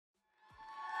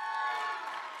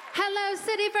Hello,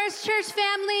 City First Church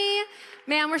family.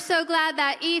 Man, we're so glad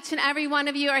that each and every one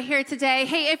of you are here today.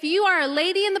 Hey, if you are a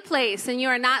lady in the place and you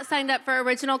are not signed up for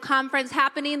Original Conference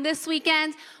happening this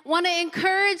weekend, want to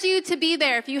encourage you to be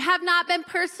there. If you have not been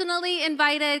personally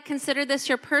invited, consider this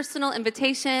your personal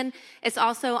invitation. It's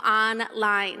also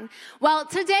online. Well,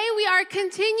 today we are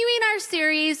continuing our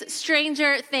series,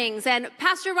 Stranger Things, and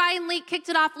Pastor Ryan Leak kicked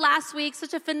it off last week,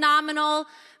 such a phenomenal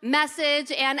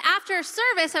message. And after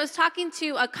service, I was talking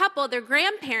to a couple, their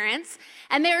grandparents,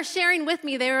 and they were sharing with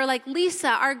me. They were like, Lisa,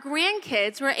 our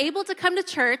grandkids were able to come to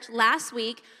church last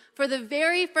week for the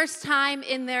very first time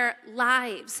in their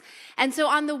lives. And so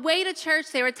on the way to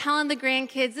church, they were telling the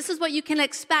grandkids, this is what you can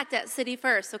expect at City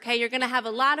First, okay? You're going to have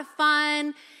a lot of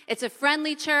fun. It's a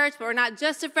friendly church, but we're not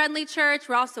just a friendly church.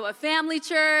 We're also a family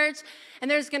church.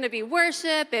 And there's going to be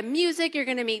worship and music. You're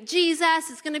going to meet Jesus.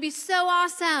 It's going to be so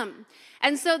awesome.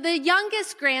 And so the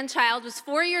youngest grandchild was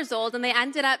 4 years old, and they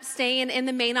ended up staying in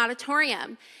the main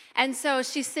auditorium. And so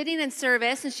she's sitting in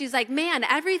service, and she's like, man,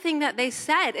 everything that they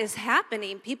said is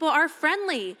happening. People are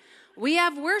friendly. We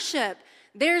have worship.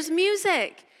 There's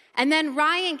music. And then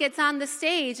Ryan gets on the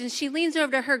stage, and she leans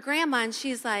over to her grandma, and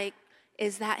she's like,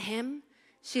 is that him?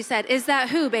 She said, is that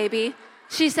who, baby?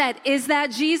 She said, is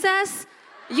that Jesus?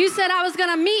 You said I was going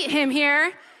to meet him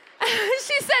here.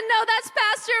 She said, no, that's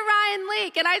Pastor Ryan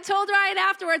Leak. And I told Ryan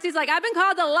afterwards, he's like, I've been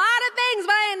called a lot of things,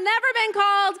 but I ain't never been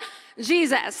called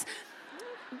Jesus.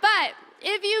 But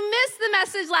if you missed the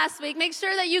message last week, make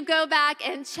sure that you go back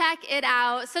and check it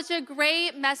out. Such a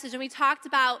great message. And we talked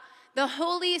about the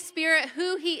Holy Spirit,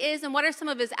 who he is, and what are some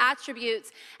of his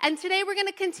attributes. And today we're going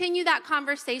to continue that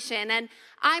conversation. And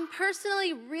I'm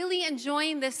personally really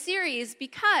enjoying this series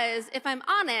because, if I'm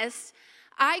honest,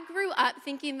 I grew up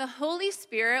thinking the Holy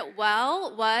Spirit,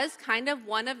 was kind of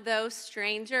one of those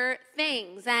stranger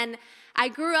things. And I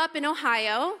grew up in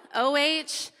Ohio,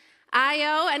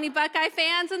 O-H-I-O. Any Buckeye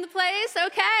fans in the place?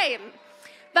 Okay.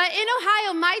 But in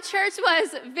Ohio, my church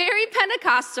was very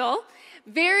Pentecostal,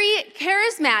 very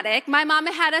charismatic. My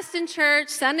mama had us in church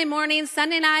Sunday morning,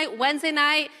 Sunday night, Wednesday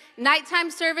night, nighttime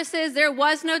services. There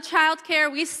was no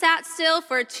childcare. We sat still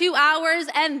for 2 hours,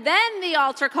 and then the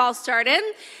altar call started.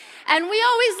 And we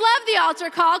always loved the altar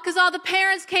call because all the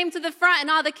parents came to the front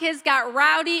and all the kids got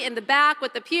rowdy in the back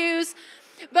with the pews.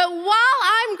 But while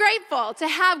I'm grateful to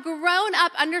have grown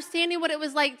up understanding what it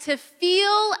was like to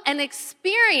feel and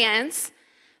experience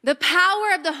the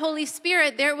power of the Holy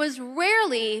Spirit, there was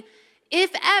rarely,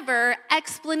 if ever,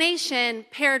 explanation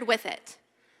paired with it.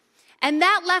 And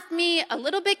that left me a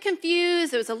little bit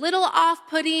confused. It was a little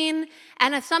off-putting,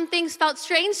 and some things felt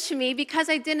strange to me because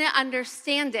I didn't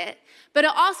understand it. But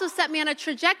it also set me on a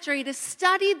trajectory to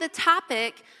study the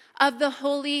topic of the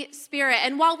Holy Spirit.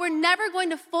 And while we're never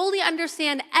going to fully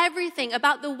understand everything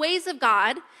about the ways of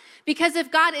God, because if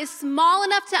God is small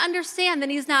enough to understand, then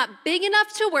he's not big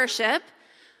enough to worship,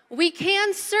 we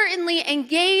can certainly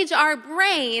engage our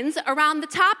brains around the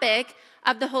topic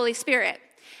of the Holy Spirit.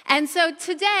 And so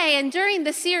today and during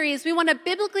the series, we want to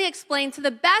biblically explain to the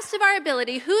best of our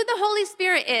ability who the Holy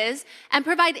Spirit is and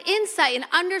provide insight and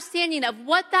understanding of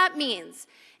what that means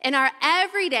in our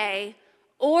everyday,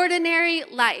 ordinary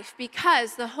life,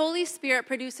 because the Holy Spirit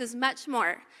produces much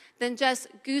more than just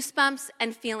goosebumps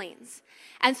and feelings.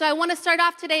 And so I want to start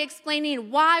off today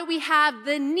explaining why we have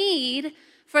the need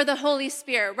for the Holy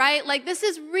Spirit, right? Like, this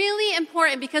is really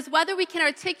important because whether we can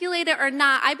articulate it or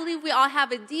not, I believe we all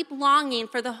have a deep longing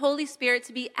for the Holy Spirit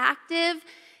to be active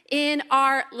in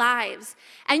our lives.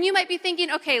 And you might be thinking,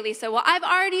 okay, Lisa, well, I've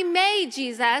already made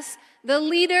Jesus the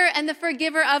leader and the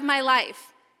forgiver of my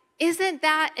life. Isn't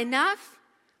that enough?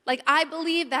 Like, I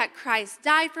believe that Christ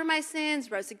died for my sins,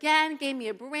 rose again, gave me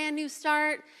a brand new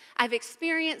start. I've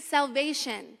experienced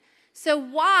salvation. So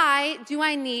why do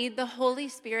I need the Holy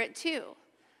Spirit too?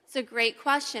 It's a great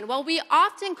question. Well, we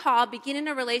often call beginning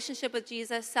a relationship with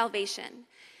Jesus salvation.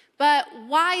 But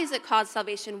why is it called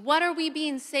salvation? What are we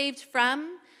being saved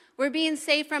from? We're being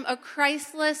saved from a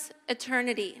Christless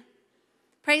eternity.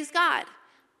 Praise God.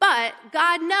 But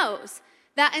God knows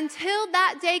that until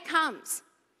that day comes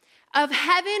of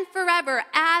heaven forever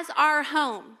as our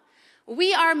home,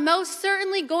 we are most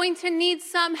certainly going to need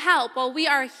some help while we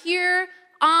are here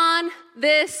on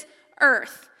this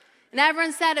earth. And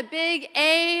everyone said a big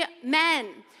amen.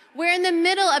 We're in the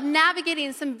middle of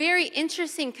navigating some very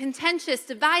interesting, contentious,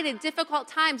 divided, difficult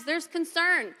times. There's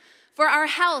concern for our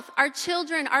health, our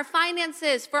children, our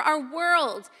finances, for our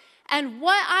world. And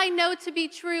what I know to be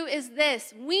true is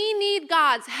this: we need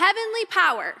God's heavenly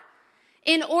power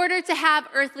in order to have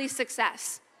earthly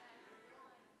success.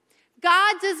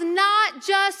 God does not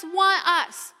just want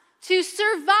us to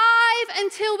survive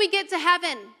until we get to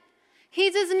heaven. He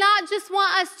does not just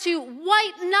want us to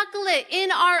white knuckle it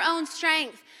in our own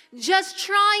strength, just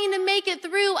trying to make it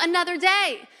through another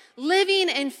day, living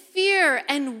in fear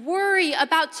and worry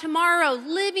about tomorrow,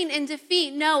 living in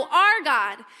defeat. No, our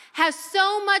God has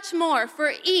so much more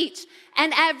for each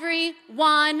and every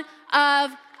one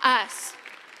of us.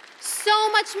 So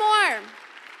much more.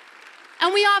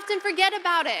 And we often forget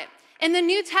about it. In the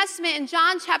New Testament, in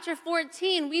John chapter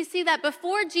 14, we see that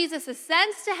before Jesus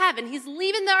ascends to heaven, he's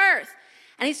leaving the earth,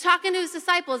 and he's talking to his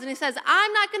disciples, and he says,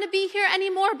 I'm not going to be here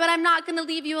anymore, but I'm not going to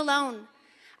leave you alone.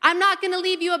 I'm not going to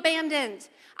leave you abandoned.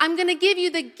 I'm going to give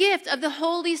you the gift of the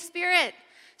Holy Spirit.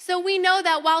 So we know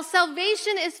that while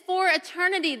salvation is for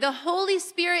eternity, the Holy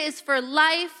Spirit is for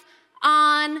life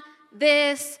on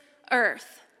this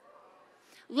earth.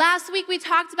 Last week we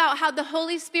talked about how the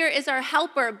Holy Spirit is our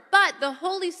helper, but the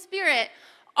Holy Spirit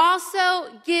also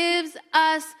gives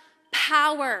us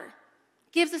power.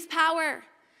 Gives us power.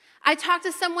 I talked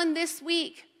to someone this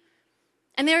week,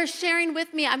 and they were sharing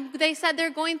with me. They said they're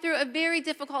going through a very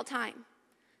difficult time.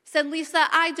 Said, Lisa,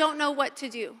 I don't know what to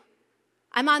do.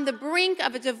 I'm on the brink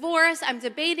of a divorce. I'm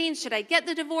debating, should I get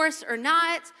the divorce or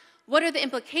not? What are the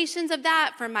implications of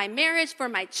that for my marriage, for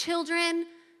my children?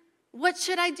 What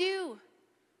should I do?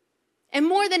 And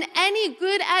more than any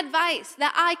good advice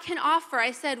that I can offer,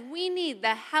 I said, we need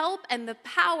the help and the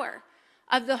power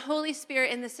of the Holy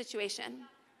Spirit in this situation.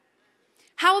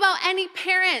 How about any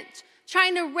parent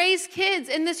trying to raise kids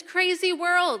in this crazy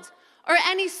world? Or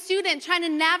any student trying to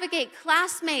navigate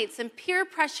classmates and peer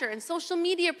pressure and social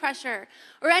media pressure?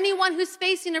 Or anyone who's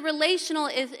facing a relational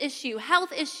issue,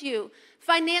 health issue,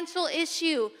 financial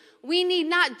issue? We need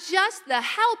not just the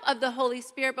help of the Holy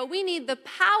Spirit, but we need the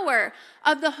power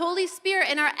of the Holy Spirit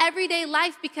in our everyday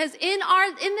life, because in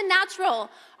the natural,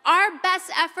 our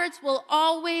best efforts will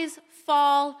always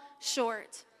fall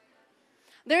short.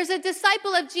 There's a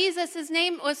disciple of Jesus, his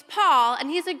name was Paul, and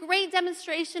he's a great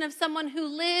demonstration of someone who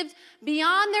lived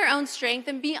beyond their own strength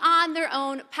and beyond their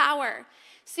own power.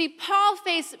 See, Paul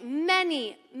faced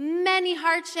many, many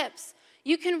hardships.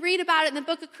 You can read about it in the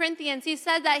book of Corinthians. He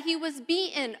said that he was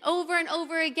beaten over and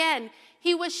over again.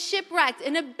 He was shipwrecked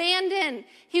and abandoned.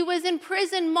 He was in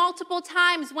prison multiple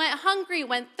times, went hungry,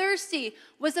 went thirsty,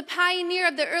 was a pioneer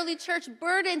of the early church,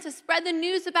 burdened to spread the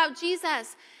news about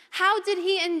Jesus. How did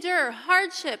he endure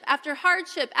hardship after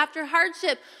hardship after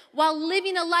hardship while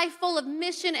living a life full of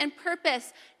mission and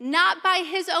purpose? Not by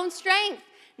his own strength,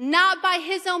 not by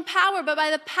his own power, but by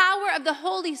the power of the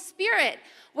Holy Spirit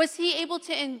was he able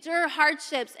to endure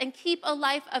hardships and keep a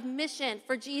life of mission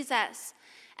for Jesus.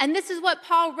 And this is what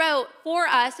Paul wrote for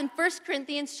us in 1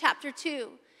 Corinthians chapter 2.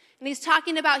 And he's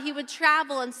talking about he would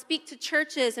travel and speak to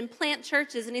churches and plant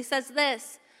churches. And he says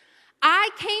this, I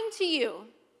came to you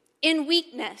in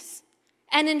weakness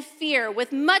and in fear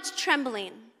with much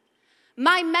trembling.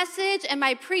 My message and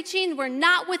my preaching were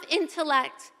not with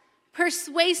intellect,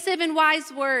 persuasive and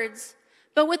wise words,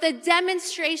 but with a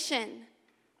demonstration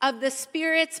of the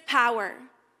Spirit's power,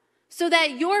 so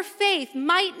that your faith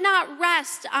might not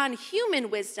rest on human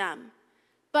wisdom,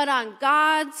 but on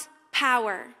God's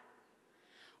power.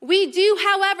 We do,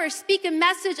 however, speak a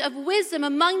message of wisdom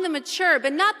among the mature,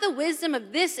 but not the wisdom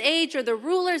of this age or the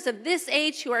rulers of this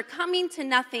age who are coming to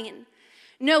nothing.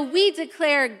 No, we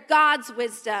declare God's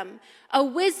wisdom, a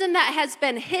wisdom that has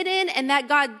been hidden and that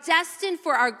God destined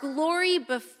for our glory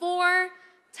before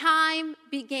time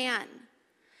began.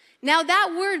 Now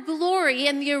that word glory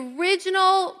in the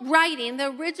original writing,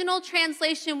 the original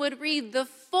translation would read the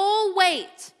full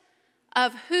weight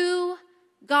of who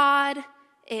God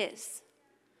is.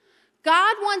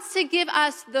 God wants to give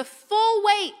us the full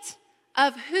weight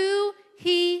of who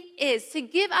he is, to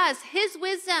give us his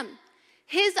wisdom,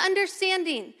 his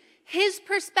understanding, his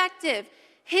perspective,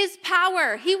 his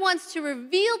power. He wants to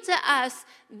reveal to us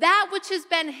that which has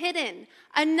been hidden.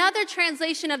 Another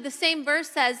translation of the same verse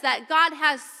says that God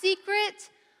has secret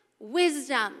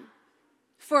wisdom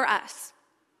for us.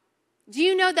 Do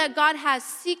you know that God has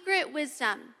secret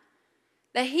wisdom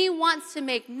that he wants to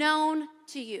make known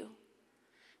to you?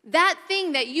 That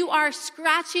thing that you are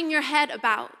scratching your head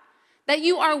about, that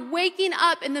you are waking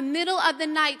up in the middle of the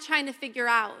night trying to figure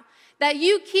out, that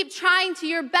you keep trying to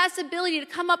your best ability to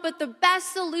come up with the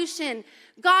best solution.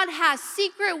 God has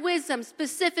secret wisdom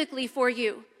specifically for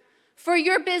you, for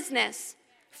your business,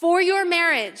 for your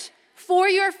marriage, for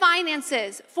your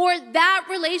finances, for that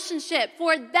relationship,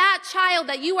 for that child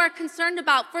that you are concerned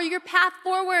about, for your path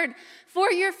forward,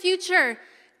 for your future.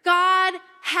 God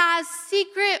has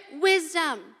secret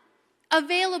wisdom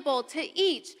available to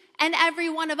each and every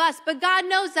one of us. But God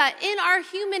knows that in our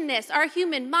humanness, our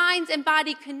human minds and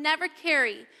body can never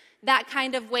carry that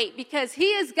kind of weight, because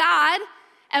he is God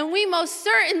and we most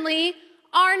certainly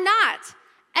are not.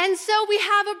 And so we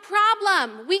have a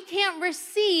problem. We can't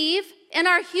receive in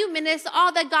our humanness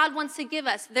all that God wants to give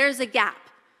us. There's a gap.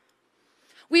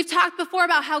 We've talked before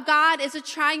about how God is a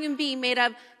triune being made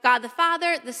of God the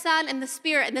Father, the Son, and the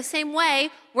Spirit. In the same way,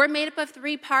 we're made up of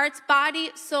three parts: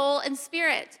 body, soul, and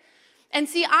spirit. And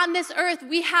see, on this earth,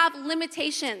 we have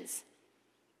limitations.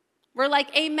 We're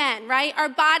like, amen, right? Our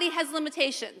body has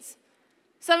limitations.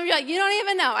 Some of you are like, you don't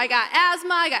even know. I got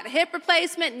asthma, I got a hip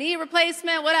replacement, knee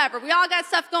replacement, whatever. We all got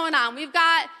stuff going on. We've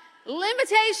got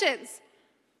limitations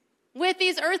with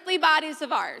these earthly bodies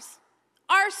of ours.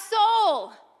 Our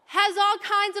soul has all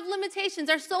kinds of limitations.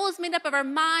 Our soul is made up of our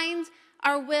mind,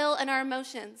 our will, and our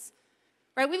emotions,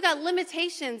 right? We've got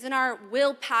limitations in our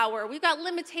willpower. We've got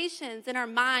limitations in our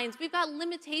minds. We've got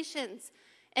limitations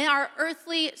in our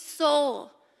earthly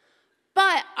soul.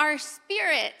 But our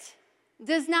spirit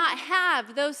does not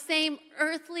have those same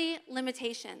earthly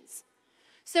limitations.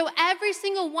 So every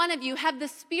single one of you have the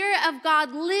Spirit of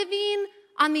God living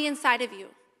on the inside of you.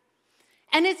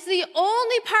 And it's the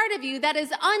only part of you that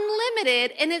is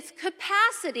unlimited in its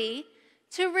capacity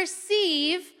to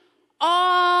receive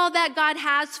all that God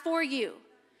has for you.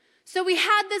 So we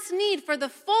had this need for the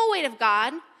full weight of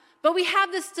God, but we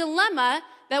have this dilemma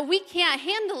that we can't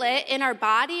handle it in our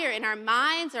body or in our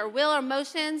minds, our will, or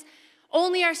emotions.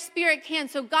 Only our spirit can.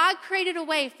 So God created a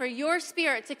way for your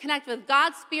spirit to connect with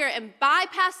God's Spirit and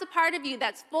bypass the part of you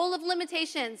that's full of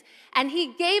limitations. And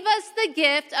He gave us the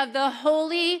gift of the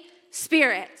Holy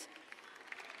Spirit.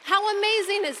 How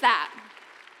amazing is that?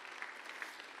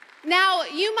 Now,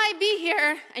 you might be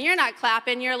here and you're not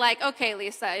clapping. You're like, okay,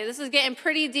 Lisa, this is getting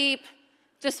pretty deep.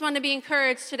 Just want to be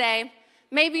encouraged today.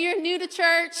 Maybe you're new to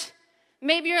church.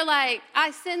 Maybe you're like,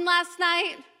 I sinned last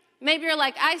night. Maybe you're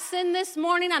like, I sinned this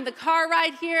morning on the car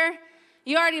ride here.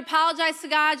 You already apologized to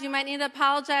God. You might need to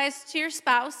apologize to your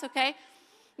spouse, okay?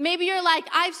 Maybe you're like,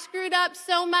 I've screwed up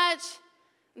so much.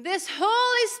 This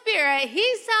Holy Spirit,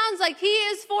 He sounds like He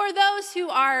is for those who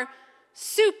are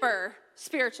super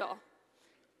spiritual.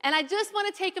 And I just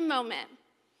want to take a moment,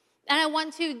 and I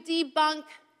want to debunk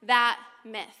that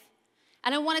myth.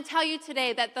 And I want to tell you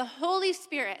today that the Holy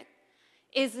Spirit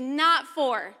is not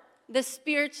for the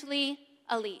spiritually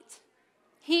elite.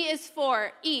 He is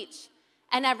for each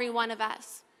and every one of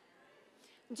us.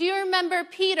 Do you remember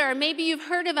Peter? Maybe you've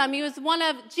heard of him. He was one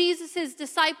of Jesus'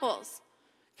 disciples.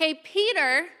 Okay,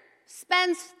 Peter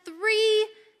spends 3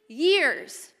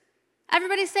 years.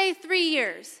 Everybody say 3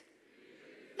 years.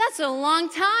 That's a long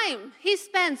time. He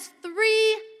spends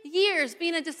 3 years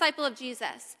being a disciple of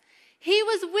Jesus. He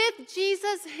was with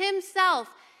Jesus Himself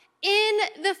in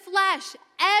the flesh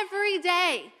every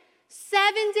day,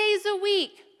 7 days a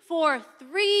week for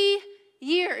 3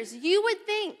 years. You would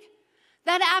think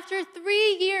that after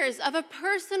 3 years of a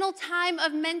personal time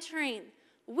of mentoring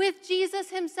with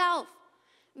Jesus Himself,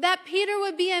 that Peter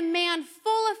would be a man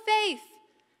full of faith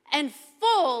and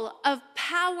full of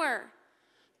power.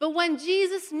 But when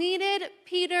Jesus needed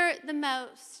Peter the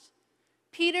most,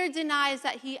 Peter denies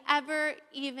that he ever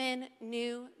even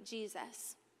knew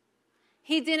Jesus.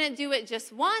 He didn't do it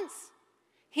just once.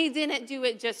 He didn't do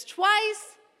it just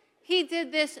twice. He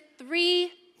did this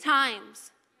 3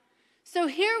 times. So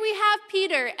here we have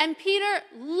Peter, and Peter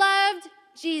loved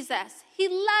Jesus. He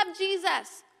loved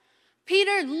Jesus.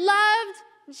 Peter loved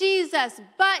Jesus,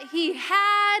 but he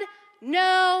had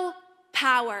no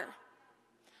power.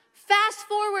 Fast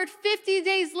forward 50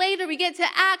 days later, we get to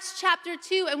Acts chapter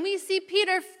 2, and we see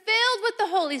Peter filled with the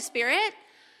Holy Spirit,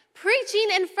 preaching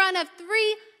in front of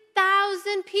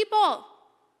 3,000 people.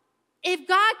 If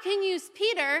God can use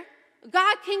Peter,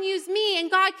 God can use me, and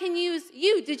God can use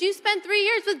you. Did you spend 3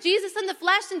 years with Jesus in the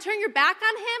flesh and turn your back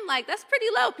on Him? Like, that's pretty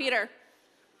low, Peter.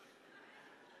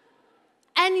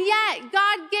 And yet,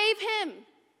 God gave him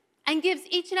and gives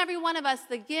each and every one of us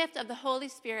the gift of the Holy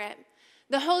Spirit.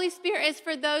 The Holy Spirit is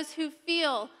for those who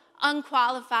feel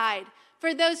unqualified,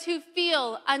 for those who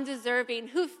feel undeserving,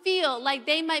 who feel like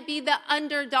they might be the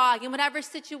underdog in whatever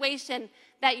situation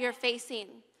that you're facing.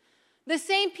 The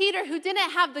same Peter who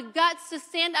didn't have the guts to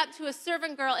stand up to a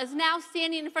servant girl is now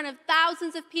standing in front of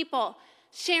thousands of people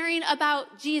sharing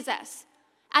about Jesus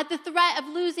at the threat of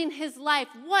losing his life.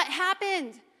 What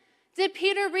happened? Did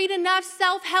Peter read enough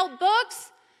self-help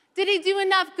books? Did he do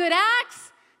enough good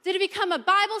acts? Did he become a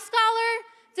Bible scholar?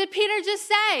 Did Peter just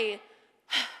say,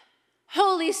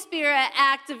 Holy Spirit,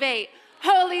 activate.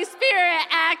 Holy Spirit,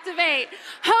 activate.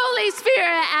 Holy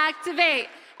Spirit, activate.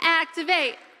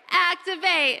 Activate.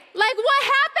 Activate. Like,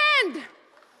 what happened?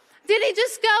 Did he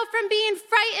just go from being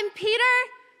frightened Peter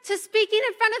to speaking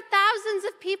in front of thousands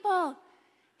of people?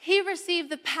 He received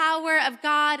the power of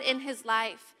God in his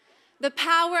life. the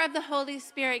power of the Holy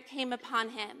Spirit came upon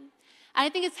him. And I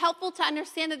think it's helpful to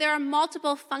understand that there are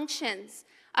multiple functions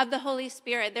of the Holy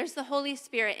Spirit. There's the Holy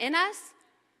Spirit in us,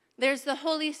 there's the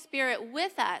Holy Spirit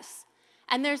with us,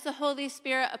 and there's the Holy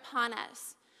Spirit upon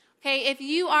us. Okay, if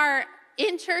you are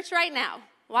in church right now,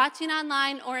 watching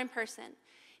online or in person,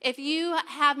 if you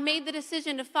have made the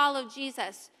decision to follow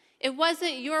Jesus, it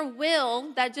wasn't your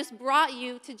will that just brought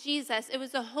you to Jesus. It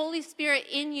was the Holy Spirit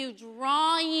in you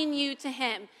drawing you to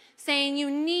him, saying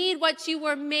you need what you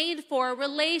were made for, a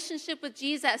relationship with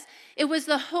Jesus. It was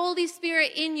the Holy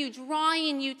Spirit in you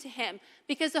drawing you to him,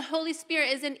 because the Holy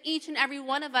Spirit is in each and every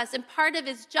one of us, and part of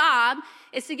his job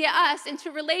is to get us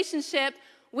into relationship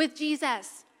with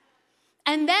Jesus.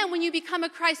 And then when you become a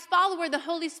Christ follower, the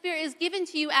Holy Spirit is given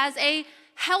to you as a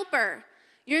helper.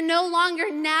 You're no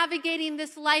longer navigating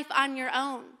this life on your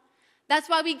own. That's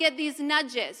why we get these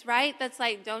nudges, right? That's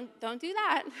like, don't do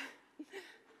that.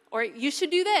 Or you should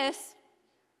do this.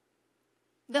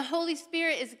 The Holy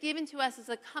Spirit is given to us as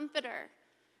a comforter,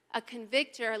 a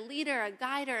convictor, a leader, a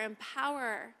guider,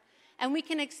 empowerer. And we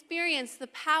can experience the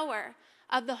power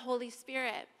of the Holy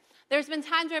Spirit. There's been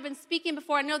times where I've been speaking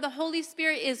before. I know the Holy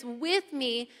Spirit is with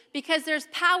me because there's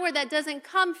power that doesn't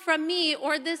come from me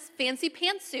or this fancy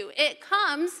pantsuit. It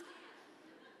comes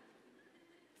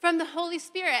from the Holy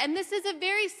Spirit. And this is a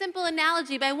very simple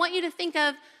analogy, but I want you to think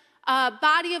of a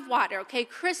body of water, okay?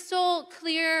 Crystal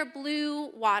clear blue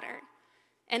water.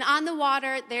 And on the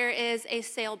water, there is a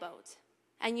sailboat.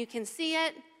 And you can see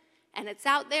it, and it's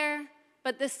out there,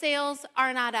 but the sails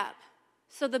are not up.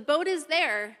 So the boat is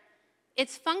there.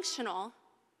 It's functional,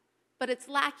 but it's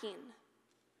lacking.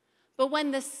 But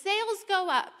when the sails go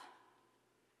up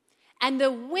and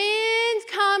the wind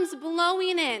comes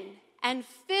blowing in and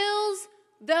fills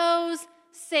those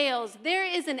sails, there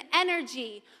is an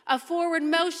energy, a forward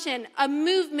motion, a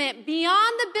movement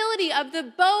beyond the ability of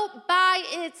the boat by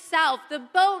itself. The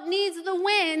boat needs the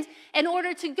wind in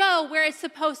order to go where it's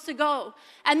supposed to go.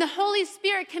 And the Holy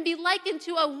Spirit can be likened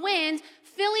to a wind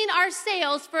filling our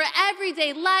sails for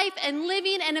everyday life and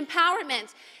living and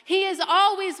empowerment. He is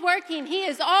always working. He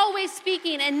is always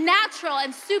speaking in natural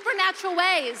and supernatural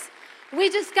ways. We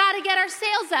just got to get our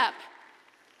sails up.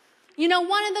 You know,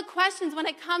 one of the questions when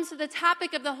it comes to the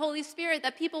topic of the Holy Spirit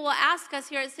that people will ask us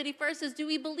here at City First is, do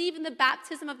we believe in the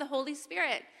baptism of the Holy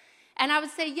Spirit? And I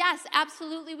would say, yes,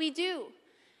 absolutely we do.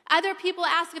 Other people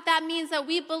ask if that means that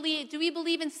do we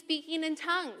believe in speaking in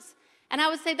tongues? And I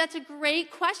would say that's a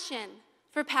great question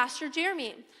for Pastor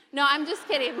Jeremy. No, I'm just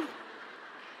kidding.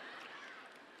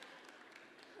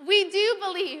 We do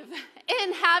believe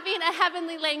in having a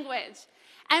heavenly language,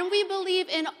 and we believe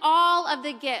in all of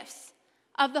the gifts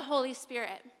of the Holy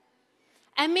Spirit.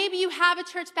 And maybe you have a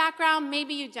church background,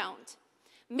 maybe you don't.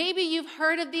 Maybe you've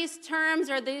heard of these terms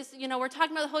or these, we're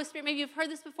talking about the Holy Spirit. Maybe you've heard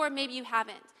this before, maybe you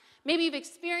haven't. Maybe you've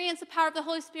experienced the power of the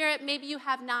Holy Spirit, maybe you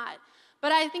have not.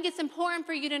 But I think it's important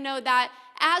for you to know that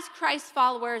as Christ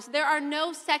followers, there are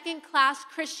no second-class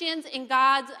Christians in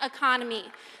God's economy.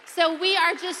 So we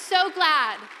are just so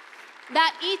glad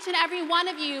that each and every one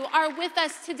of you are with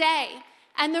us today.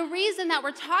 And the reason that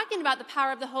we're talking about the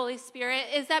power of the Holy Spirit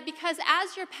is that because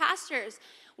as your pastors,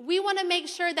 we want to make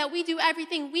sure that we do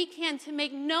everything we can to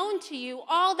make known to you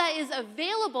all that is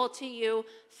available to you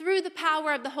through the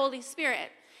power of the Holy Spirit.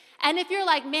 And if you're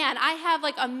like, man, I have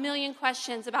like a million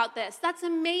questions about this, that's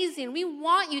amazing. We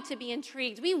want you to be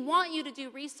intrigued. We want you to do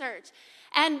research.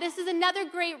 And this is another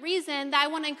great reason that I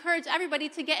want to encourage everybody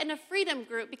to get in a freedom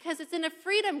group, because it's in a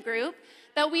freedom group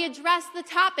that we address the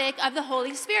topic of the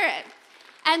Holy Spirit.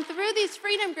 And through these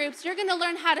freedom groups, you're going to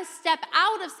learn how to step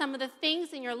out of some of the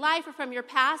things in your life or from your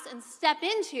past and step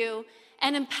into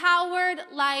an empowered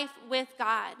life with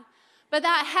God. But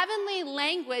that heavenly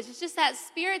language is just that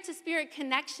spirit-to-spirit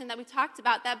connection that we talked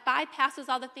about that bypasses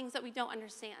all the things that we don't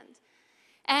understand.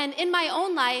 And in my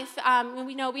own life,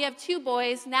 we have two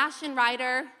boys, Nash and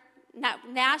Ryder.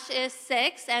 Nash is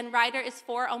 6 and Ryder is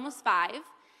 4, almost 5.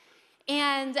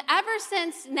 And ever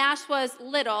since Nash was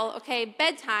little,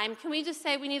 bedtime, can we just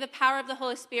say we need the power of the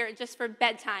Holy Spirit just for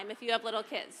bedtime if you have little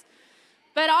kids?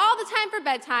 But all the time for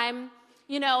bedtime,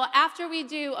 after we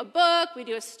do a book, we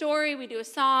do a story, we do a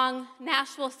song,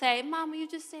 Nash will say, Mom, will you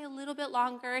just stay a little bit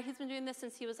longer? He's been doing this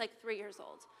since he was like 3 years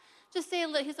old. Just stay a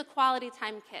little, he's a quality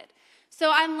time kid.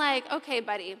 So I'm like, okay,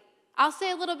 buddy, I'll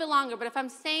stay a little bit longer, but if I'm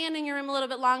staying in your room a little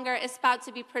bit longer, it's about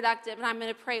to be productive, and I'm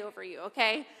going to pray over you,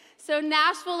 okay? So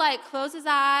Nash will close his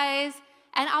eyes,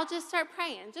 and I'll just start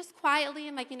praying, just quietly.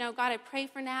 I'm like, God, I pray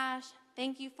for Nash.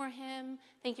 thank you for him.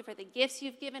 Thank you for the gifts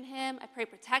you've given him. I pray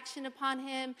protection upon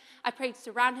him. I pray to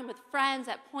surround him with friends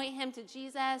that point him to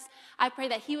Jesus. I pray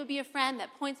that he would be a friend that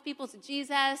points people to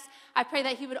Jesus. I pray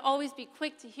that he would always be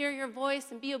quick to hear your voice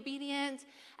and be obedient.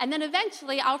 And then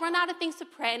eventually, I'll run out of things to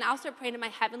pray, and I'll start praying in my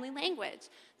heavenly language.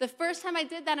 The first time I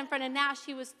did that in front of Nash,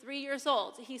 he was 3 years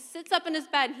old. He sits up in his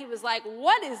bed, and he was like,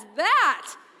 what is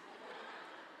that?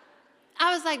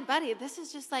 I was like, buddy, this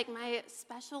is just like my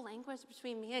special language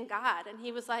between me and God. And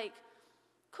he was like,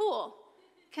 cool.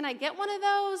 Can I get one of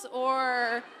those?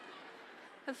 Or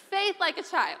have faith like a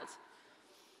child?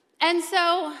 And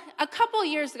so a couple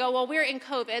years ago, well, we were in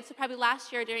COVID, so probably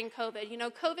last year during COVID,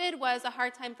 COVID was a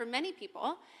hard time for many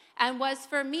people and was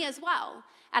for me as well.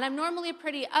 And I'm normally a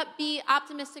pretty upbeat,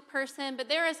 optimistic person, but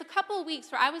there was a couple of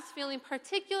weeks where I was feeling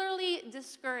particularly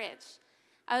discouraged.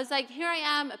 I was like, here I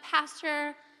am, a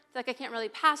pastor. It's like I can't really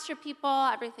pastor people.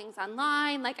 Everything's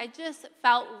online. Like I just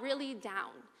felt really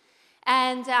down.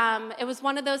 And it was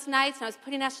one of those nights, and I was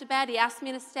putting Nash to bed. He asked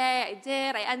me to stay. I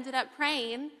did. I ended up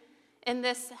praying in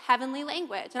this heavenly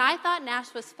language. And I thought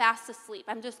Nash was fast asleep.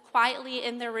 I'm just quietly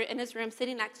in his room,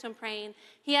 sitting next to him praying.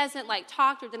 He hasn't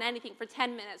talked or done anything for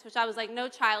 10 minutes, which I was like, no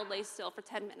child lays still for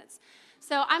 10 minutes.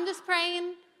 So I'm just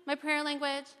praying my prayer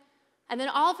language. And then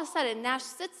all of a sudden, Nash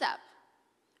sits up,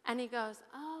 and he goes,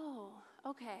 oh,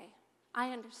 okay, I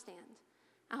understand.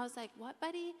 I was like, what,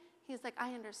 buddy? He was like,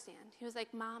 I understand. He was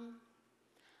like, Mom,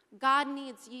 God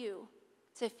needs you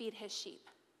to feed his sheep.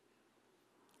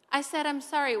 I said, I'm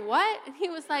sorry, what? And he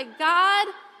was like, God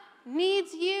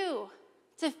needs you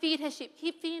to feed his sheep.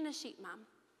 Keep feeding the sheep, Mom.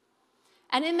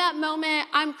 And in that moment,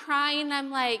 I'm crying.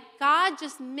 I'm like, God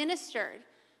just ministered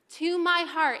to my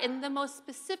heart in the most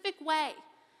specific way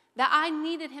that I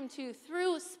needed him to,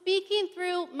 through speaking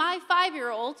through my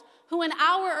 5-year-old, who an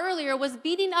hour earlier was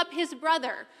beating up his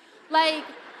brother.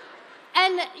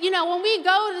 And when we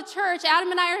go to church,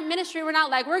 Adam and I are in ministry, we're not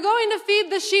like, we're going to feed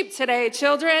the sheep today,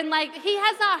 children. He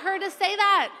has not heard us say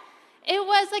that. It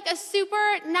was like a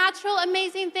supernatural,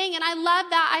 amazing thing. And I love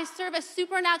that I serve a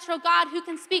supernatural God who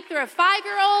can speak through a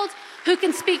 5-year-old, who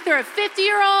can speak through a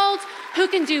 50-year-old, who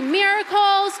can do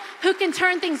miracles, who can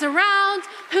turn things around,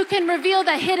 who can reveal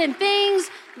the hidden things.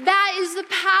 That is the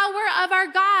power of our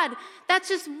God. That's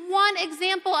just one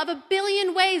example of a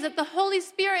billion ways that the Holy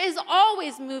Spirit is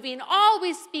always moving,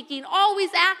 always speaking, always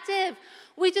active.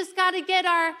 We just got to get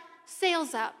our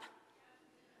sails up.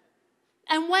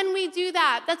 And when we do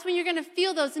that, that's when you're going to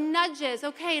feel those nudges.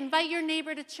 Okay, invite your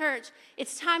neighbor to church.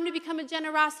 It's time to become a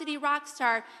generosity rock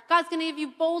star. God's going to give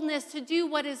you boldness to do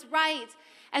what is right.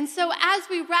 And so as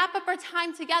we wrap up our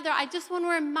time together, I just want to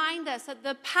remind us that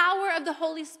the power of the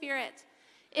Holy Spirit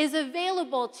is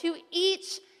available to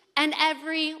each and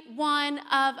every one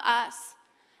of us.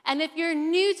 And if you're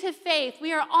new to faith,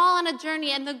 we are all on a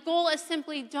journey, and the goal is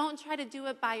simply don't try to do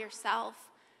it by yourself,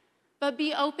 but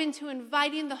be open to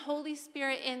inviting the Holy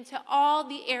Spirit into all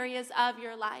the areas of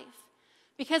your life.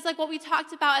 Because like what we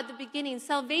talked about at the beginning,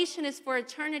 salvation is for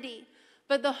eternity,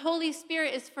 but the Holy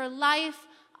Spirit is for life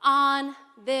on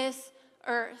this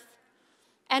earth.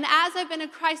 And as I've been a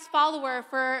Christ follower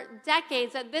for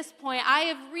decades at this point, I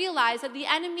have realized that the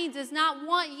enemy does not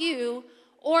want you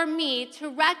or me to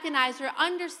recognize or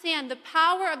understand the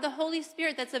power of the Holy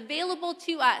Spirit that's available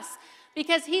to us,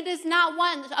 because he does not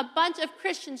want a bunch of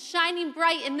Christians shining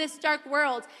bright in this dark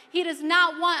world. He does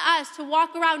not want us to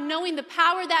walk around knowing the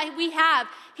power that we have.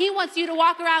 He wants you to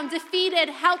walk around defeated,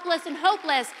 helpless, and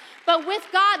hopeless. But with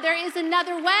God, there is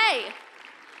another way.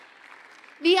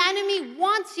 The enemy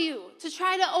wants you to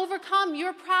try to overcome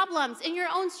your problems in your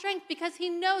own strength because he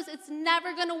knows it's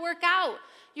never going to work out.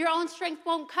 Your own strength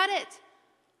won't cut it.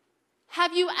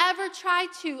 Have you ever tried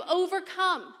to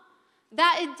overcome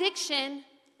that addiction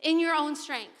in your own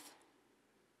strength?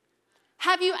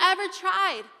 Have you ever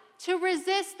tried to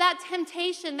resist that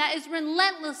temptation that is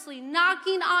relentlessly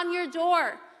knocking on your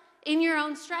door in your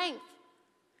own strength?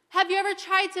 Have you ever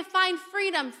tried to find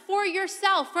freedom for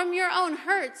yourself from your own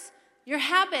hurts, your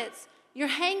habits, your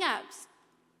hang-ups?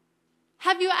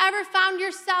 Have you ever found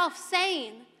yourself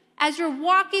saying, as you're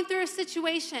walking through a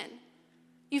situation,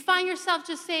 you find yourself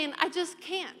just saying, I just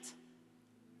can't.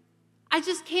 I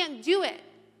just can't do it.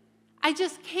 I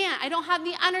just can't. I don't have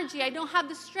the energy. I don't have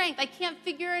the strength. I can't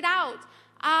figure it out.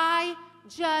 I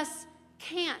just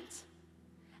can't.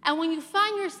 And when you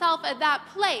find yourself at that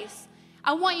place,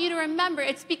 I want you to remember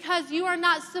it's because you are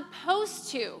not supposed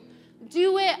to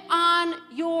do it on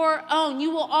your own.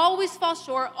 You will always fall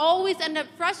short, always end up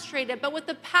frustrated. But with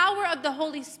the power of the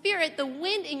Holy Spirit, the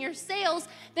wind in your sails,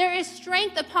 there is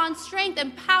strength upon strength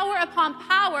and power upon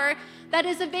power that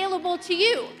is available to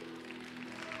you.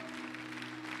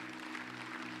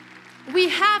 We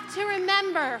have to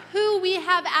remember who we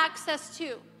have access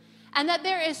to, and that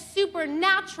there is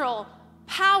supernatural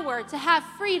power to have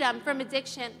freedom from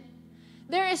addiction.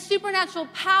 There is supernatural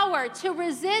power to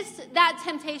resist that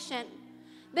temptation.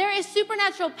 There is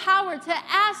supernatural power to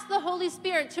ask the Holy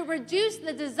Spirit to reduce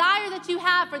the desire that you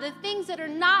have for the things that are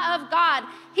not of God.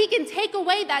 He can take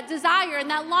away that desire and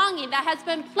that longing that has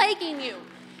been plaguing you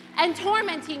and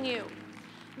tormenting you.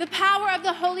 The power of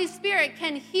the Holy Spirit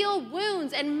can heal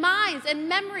wounds and minds and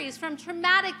memories from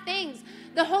traumatic things.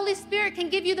 The Holy Spirit can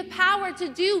give you the power to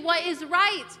do what is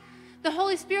right. The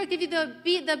Holy Spirit give you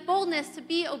the boldness to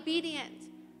be obedient,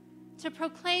 to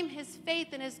proclaim his faith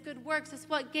and his good works. Is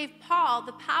what gave Paul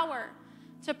the power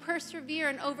to persevere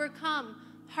and overcome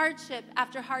hardship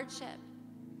after hardship.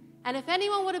 And if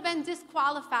anyone would have been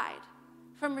disqualified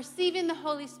from receiving the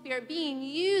Holy Spirit, being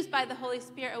used by the Holy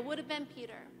Spirit, it would have been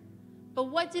Peter. But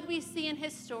what did we see in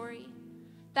his story?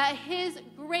 That his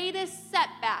greatest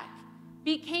setback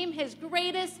became his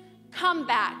greatest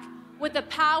comeback with the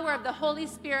power of the Holy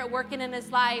Spirit working in his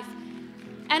life.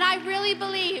 And I really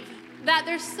believe that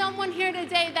there's someone here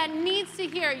today that needs to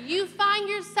hear, you find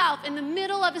yourself in the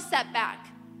middle of a setback.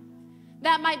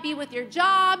 That might be with your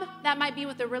job, that might be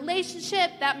with a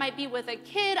relationship, that might be with a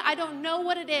kid, I don't know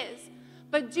what it is.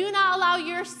 But do not allow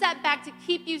your setback to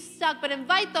keep you stuck, but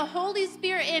invite the Holy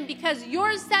Spirit in, because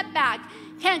your setback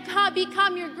can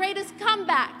become your greatest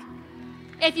comeback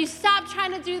if you stop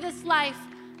trying to do this life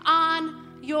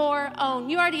on your own.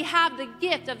 You already have the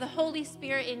gift of the Holy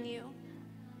Spirit in you,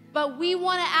 but we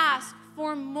want to ask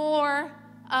for more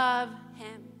of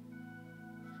him,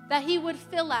 that he would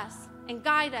fill us and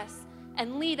guide us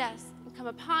and lead us and come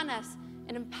upon us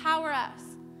and empower us.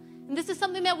 And this is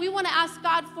something that we want to ask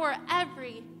God for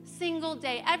every single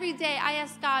day. Every day I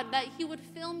ask God that he would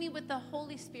fill me with the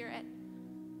Holy Spirit,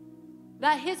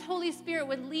 that his Holy Spirit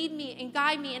would lead me and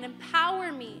guide me and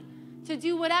empower me to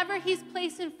do whatever he's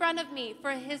placed in front of me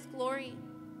for his glory.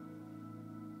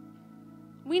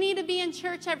 We need to be in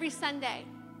church every Sunday,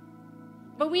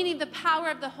 but we need the power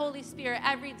of the Holy Spirit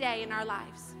every day in our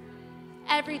lives.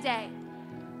 Every day.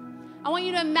 I want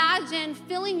you to imagine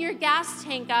filling your gas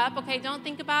tank up. Okay, don't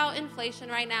think about inflation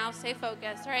right now. Stay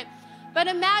focused, all right? But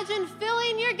imagine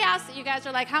filling your gas. You guys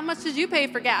are like, how much did you pay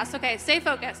for gas? Okay, stay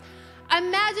focused.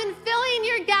 Imagine filling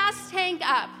your gas tank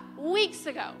up weeks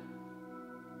ago,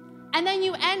 and then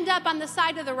you end up on the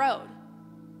side of the road,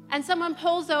 and someone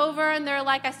pulls over, and they're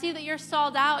like, I see that you're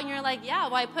stalled out, and you're like, yeah,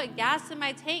 well, I put gas in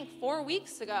my tank 4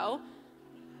 weeks ago.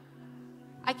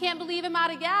 I can't believe I'm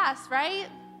out of gas, right?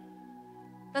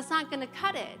 That's not going to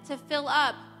cut it to fill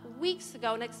up weeks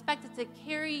ago and expect it to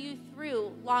carry you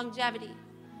through longevity.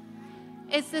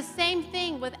 It's the same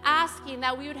thing with asking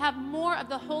that we would have more of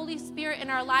the Holy Spirit in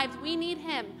our lives. We need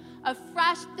him, a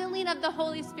fresh filling of the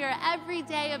Holy Spirit every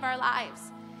day of our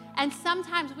lives. And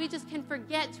sometimes we just can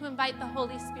forget to invite the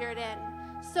Holy Spirit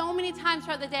in. So many times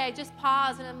throughout the day, I just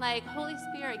pause and I'm like, Holy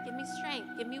Spirit, give me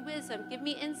strength, give me wisdom, give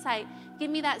me insight, give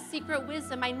me that secret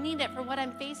wisdom. I need it for what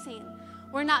I'm facing.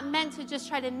 We're not meant to just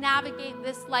try to navigate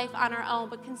this life on our own,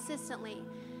 but consistently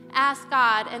ask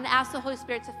God and ask the Holy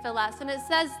Spirit to fill us. And it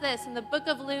says this in the book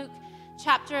of Luke,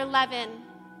 chapter 11.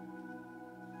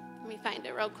 Let me find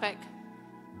it real quick.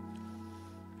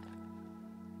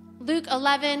 Luke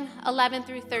 11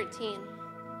 through 13.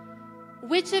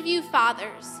 Which of you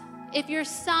fathers, if your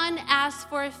son asks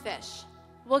for a fish,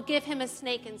 will give him a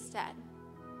snake instead?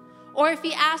 Or if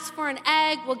he asks for an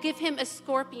egg, will give him a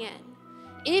scorpion?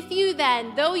 If you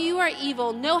then, though you are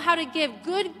evil, know how to give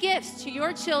good gifts to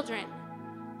your children,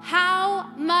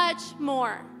 how much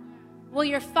more will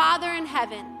your Father in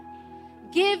heaven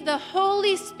give the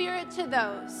Holy Spirit to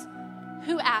those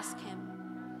who ask him?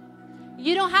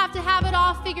 You don't have to have it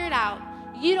all figured out.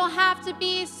 You don't have to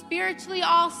be spiritually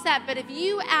all set, but if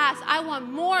you ask, I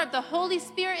want more of the Holy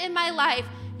Spirit in my life,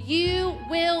 you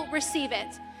will receive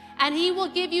it. And he will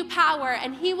give you power,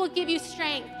 and he will give you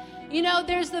strength. You know,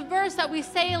 there's the verse that we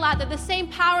say a lot, that the same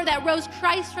power that rose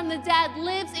Christ from the dead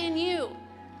lives in you.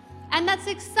 And that's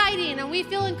exciting, and we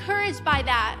feel encouraged by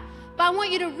that. But I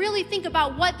want you to really think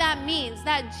about what that means,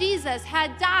 that Jesus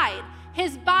had died,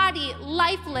 his body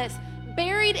lifeless,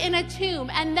 buried in a tomb,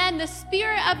 and then the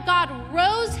Spirit of God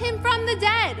rose him from the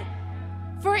dead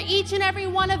for each and every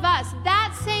one of us.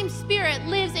 That same Spirit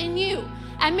lives in you.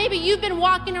 And maybe you've been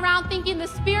walking around thinking the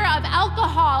spirit of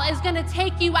alcohol is going to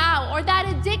take you out, or that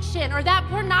addiction, or that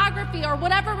pornography, or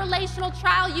whatever relational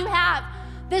trial you have.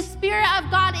 The Spirit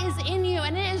of God is in you,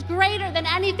 and it is greater than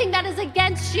anything that is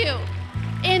against you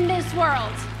in this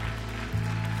world.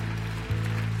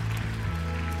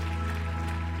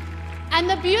 And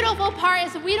the beautiful part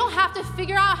is we don't have to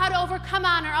figure out how to overcome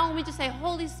on our own. We just say,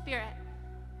 Holy Spirit,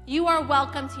 You are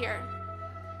welcomed here.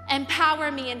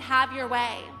 Empower me and have your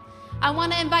way. I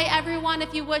want to invite everyone,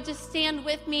 if you would, just stand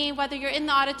with me, whether you're in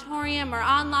the auditorium or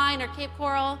online or Cape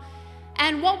Coral.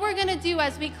 And what we're going to do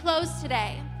as we close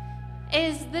today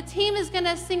is the team is going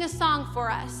to sing a song for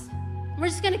us. We're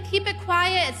just going to keep it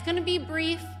quiet. It's going to be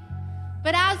brief.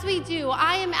 But as we do,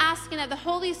 I am asking that the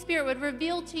Holy Spirit would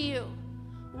reveal to you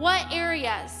what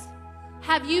areas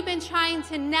have you been trying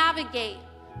to navigate,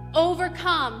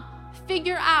 overcome,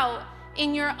 figure out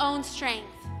in your own strength.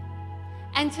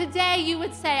 And today you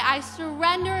would say, I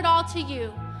surrender it all to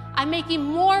you. I'm making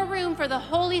more room for the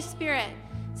Holy Spirit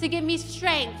to give me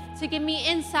strength, to give me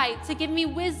insight, to give me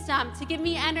wisdom, to give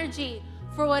me energy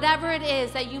for whatever it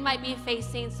is that you might be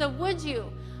facing. So would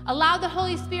you allow the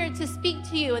Holy Spirit to speak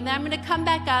to you? And then I'm going to come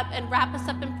back up and wrap us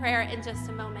up in prayer in just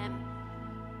a moment.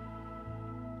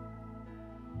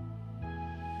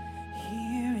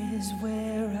 Here is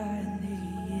where I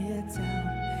lay it down,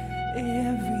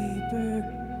 every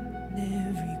burden,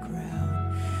 every crown.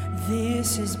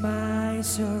 This is my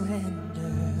surrender.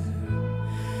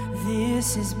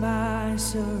 This is my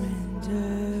surrender.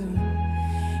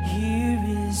 Here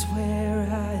is where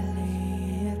I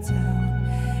lay it down,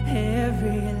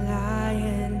 every lie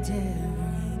and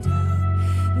every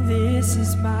doubt. This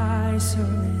is my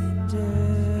surrender.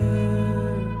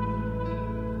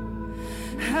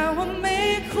 I will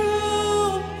make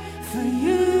room for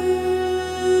you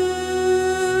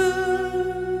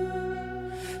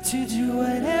to do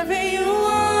whatever you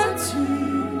want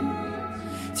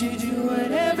to do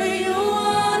whatever you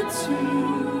want to.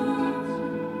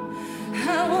 I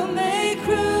will make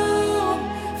room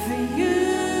for you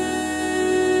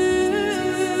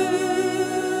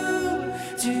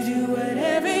to do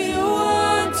whatever you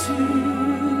want to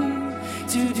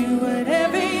do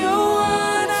whatever you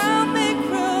want. I'll make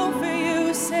room for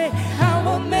you. Say, I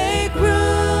will make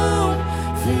room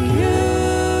for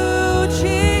you,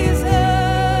 Jesus,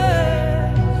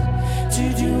 to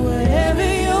do whatever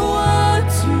you want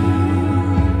to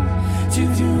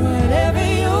do whatever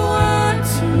you want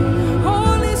to.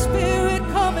 Holy Spirit,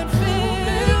 come and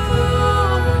fill.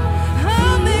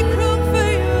 I'll make room for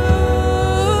you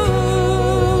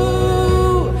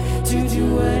to do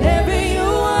whatever you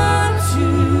want to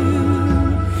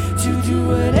do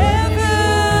whatever.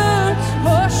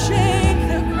 Oh, shake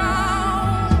the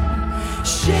ground,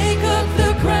 shake up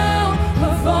the ground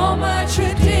of all my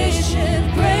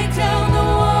tradition, break down the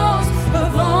walls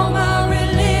of all my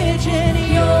religion.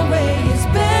 Your way is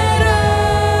better,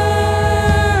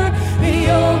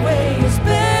 your way is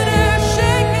better.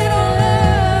 Shake it all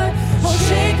up, oh,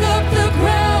 shake up the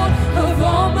ground of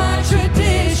all my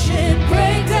tradition,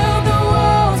 break down the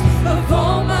walls of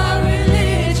all my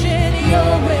religion.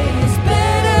 Your way is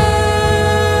better,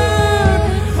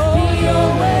 oh, your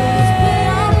way is better.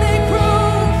 I'll make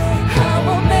room, I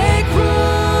will make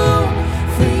room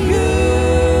for you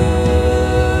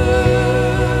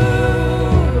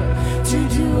to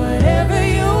do whatever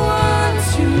you want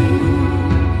to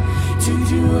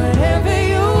do whatever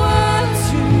you want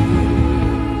to.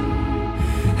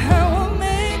 I will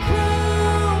make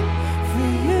room for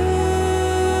you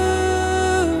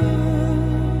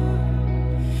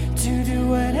to do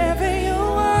whatever you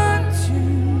want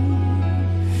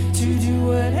to do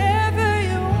whatever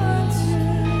you want to.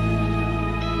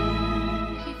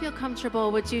 If you feel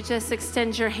comfortable, would you just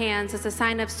extend your hands as a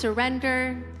sign of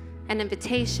surrender, an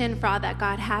invitation for all that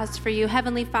God has for you?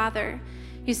 Heavenly Father,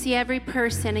 you see every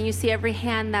person and you see every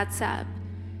hand that's up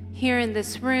here in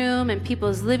this room, in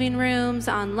people's living rooms,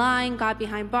 online, God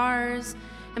behind bars.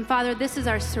 And Father, this is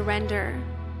our surrender.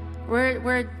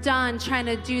 We're done trying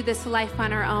to do this life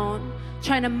on our own,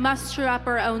 trying to muster up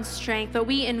our own strength, but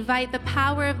we invite the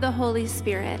power of the Holy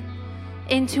Spirit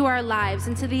into our lives,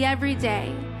 into the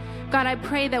everyday. God, I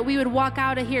pray that we would walk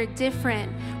out of here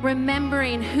different,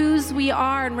 remembering whose we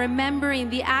are and remembering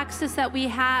the access that we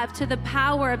have to the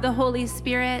power of the Holy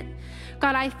Spirit.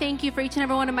 God, I thank you for each and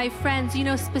every one of my friends. You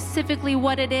know specifically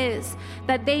what it is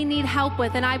that they need help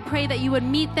with, and I pray that you would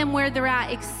meet them where they're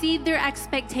at, exceed their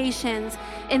expectations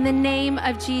in the name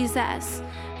of Jesus.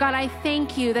 God, I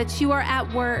thank you that you are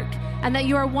at work and that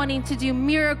you are wanting to do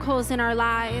miracles in our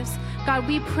lives. God,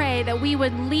 we pray that we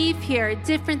would leave here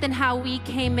different than how we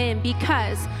came in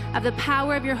because of the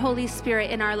power of your Holy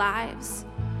Spirit in our lives.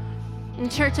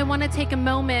 And church, I want to take a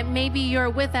moment. Maybe you're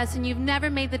with us and you've never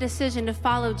made the decision to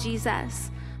follow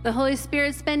Jesus. The Holy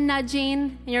Spirit's been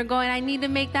nudging and you're going, I need to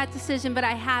make that decision, but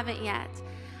I haven't yet.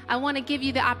 I want to give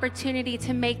you the opportunity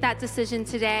to make that decision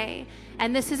today.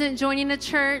 And this isn't joining a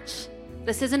church.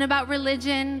 This isn't about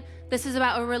religion. This is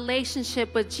about a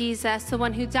relationship with Jesus, the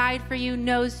one who died for you,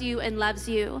 knows you, and loves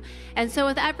you. And so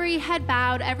with every head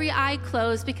bowed, every eye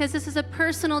closed, because this is a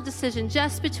personal decision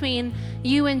just between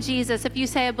you and Jesus. If you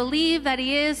say, I believe that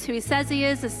he is who he says he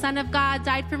is, the Son of God,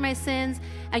 died for my sins,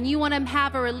 and you want to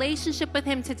have a relationship with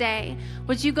him today,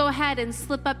 would you go ahead and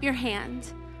slip up your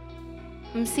hand?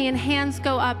 I'm seeing hands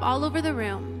go up all over the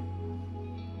room.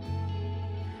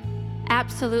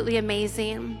 Absolutely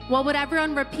amazing. Well, would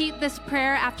everyone repeat this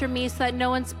prayer after me so that no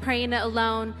one's praying it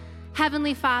alone?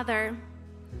 Heavenly Father,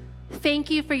 thank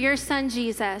you for your son,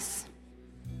 Jesus,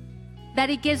 that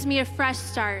he gives me a fresh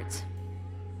start.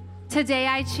 Today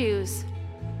I choose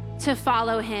to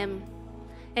follow him.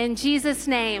 In Jesus'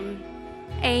 name,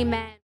 amen.